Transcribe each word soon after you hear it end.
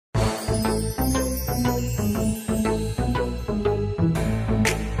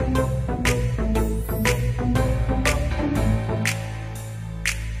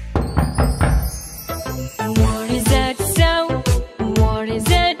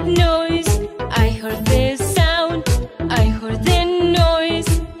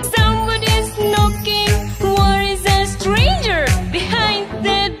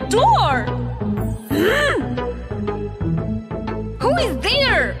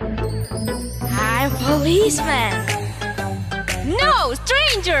Policeman! No,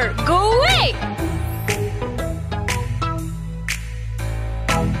 stranger! Go away!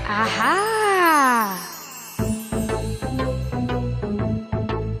 Aha!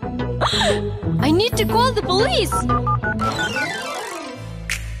 I need to call the police!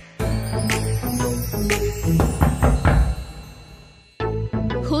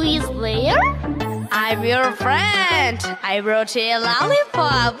 Who is there? I'm your friend. I brought you a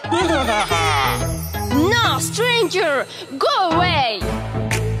lollipop. No, stranger! Go away!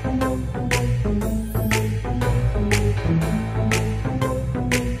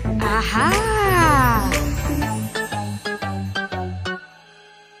 Aha!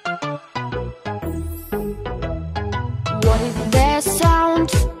 What is that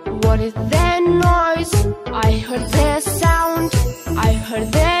sound? What is that noise? I heard that sound. I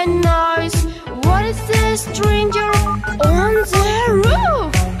heard that noise. What is that, stranger on the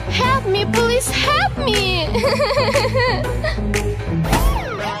roof? Help me, please help me!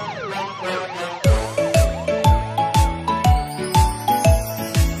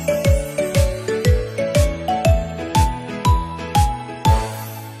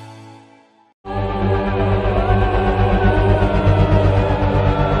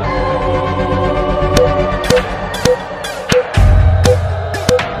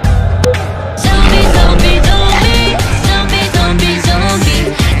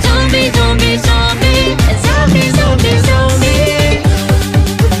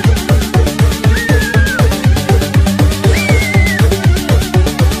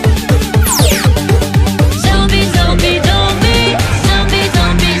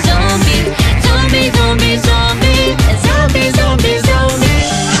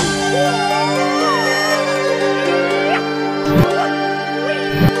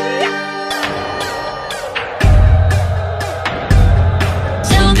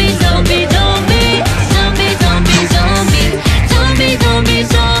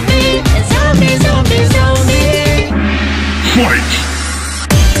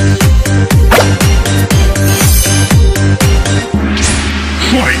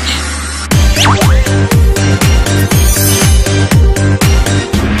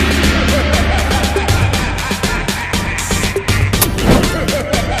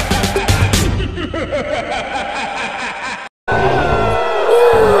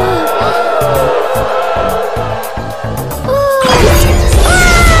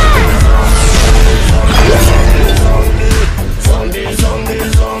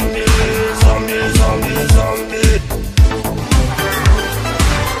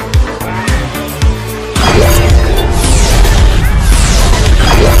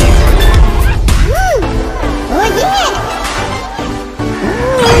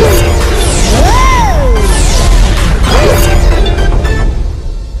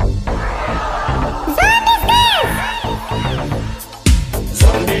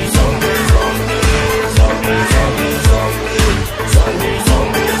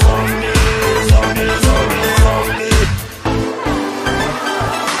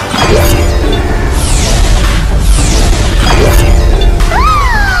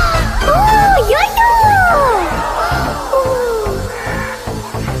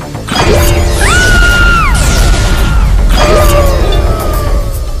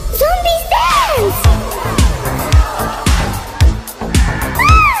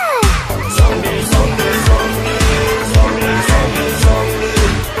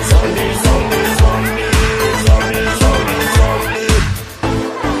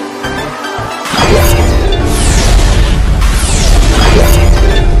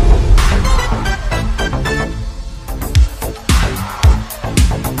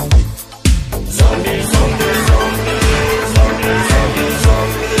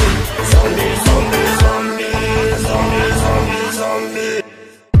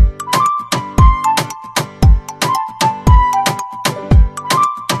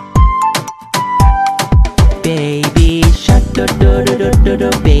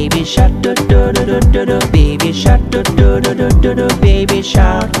 baby shark, do do do do do do, baby shark, do do do do do do, baby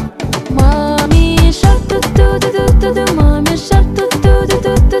shark. Mommy shark, do do do do do do, mommy shark, do do do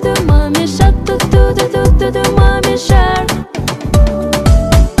do do do, mommy shark, do do do do do do, mommy shark.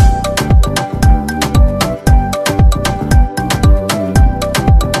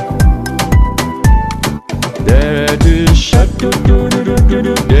 Daddy shark, do do do do do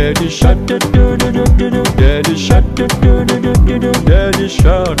do, daddy shark, do do do do do do, daddy shark, do do do do do do, daddy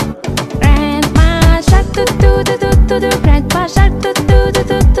shark. Grandma shark, do do do do do do, grandpa shark, do do do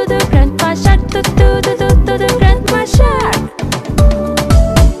do do do, grandpa shark, do do do do do do, grandma shark.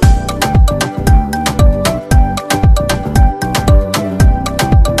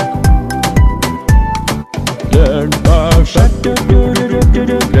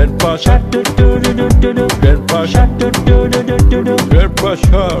 shark, do do do do do do. Grandpa shark, do do do do do do. Grandpa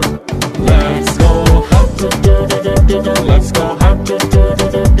shark. Let's go hunt, do do do do do. Let's go hunt, do do do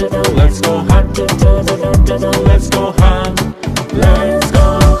do do. Let's go hunt, do do do do do. Let's go hunt. Let's go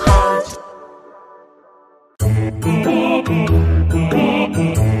hunt.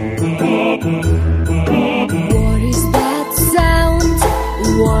 What is that sound?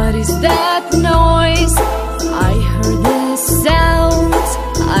 What is that noise? I heard the sound,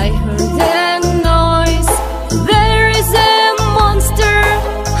 I heard the noise. There is a monster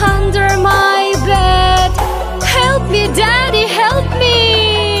under my bed. Help me, Daddy, help me.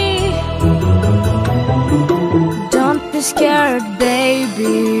 Don't be scared,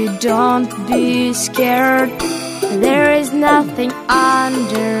 baby, don't be scared. There is nothing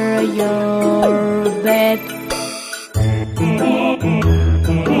under your bed.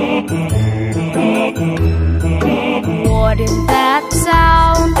 What is that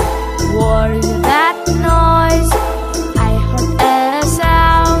sound? What is that noise? I heard a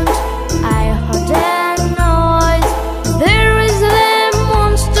sound, I heard a noise. There is a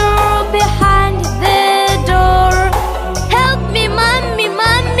monster behind the door. Help me, Mommy,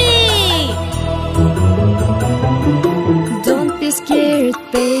 Mommy. Don't be scared,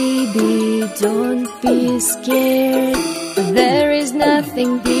 baby, don't be scared. There is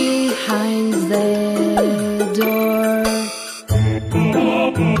nothing behind the door.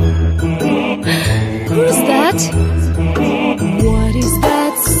 Who's that? What is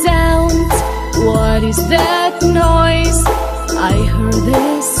that sound? What is that noise? I heard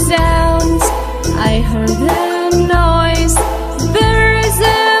the sound, I heard the noise. There is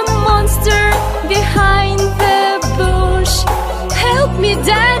a monster behind the bush. Help me,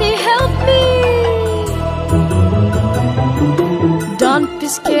 Daddy, help me. Don't be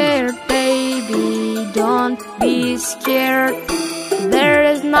scared, baby, don't be scared. There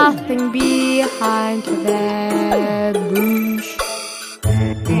is nothing behind the bush.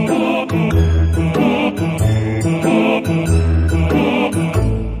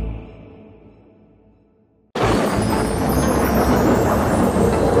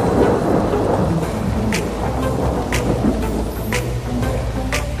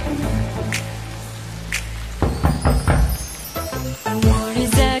 What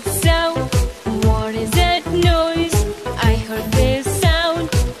is that sound? What is that noise? I heard the sound,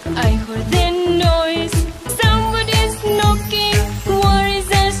 I heard the noise. Somebody's knocking. What is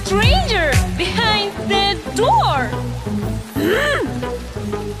that stranger behind the door?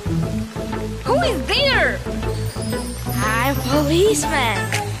 Who is there? I'm policeman.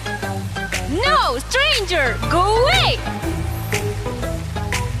 No, stranger, go away.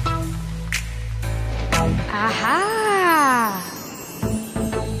 Aha!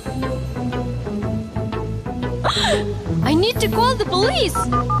 I need to call the police.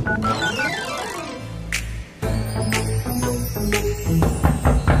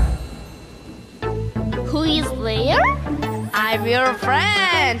 Who is there? I'm your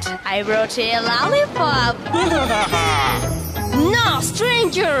friend. I brought you a lollipop. No,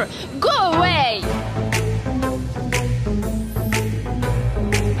 stranger, go away.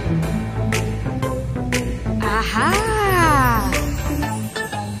 Aha!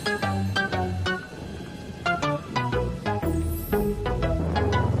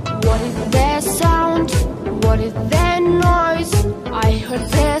 What is the sound? What is the noise? I heard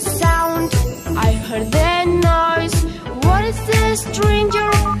the sound, I heard the noise. What is the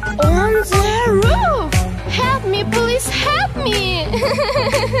stranger on the roof? Help me, please, help me.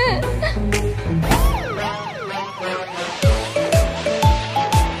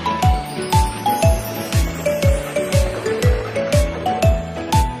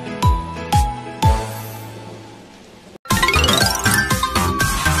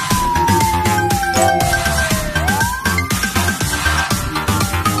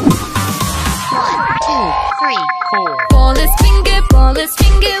 Police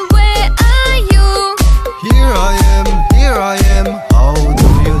finger, where are you? Here I am, how do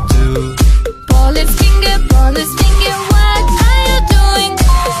you do? Police finger, what are you doing?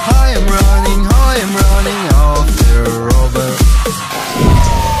 I am running after a robber.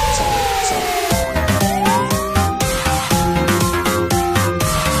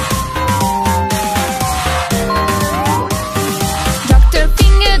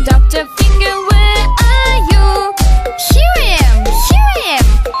 Doctor finger, where are you? Here I am,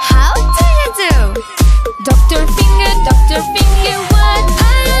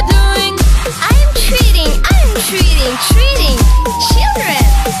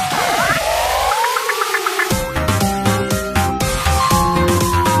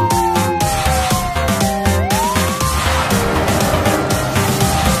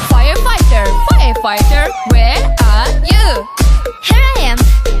 Where are you?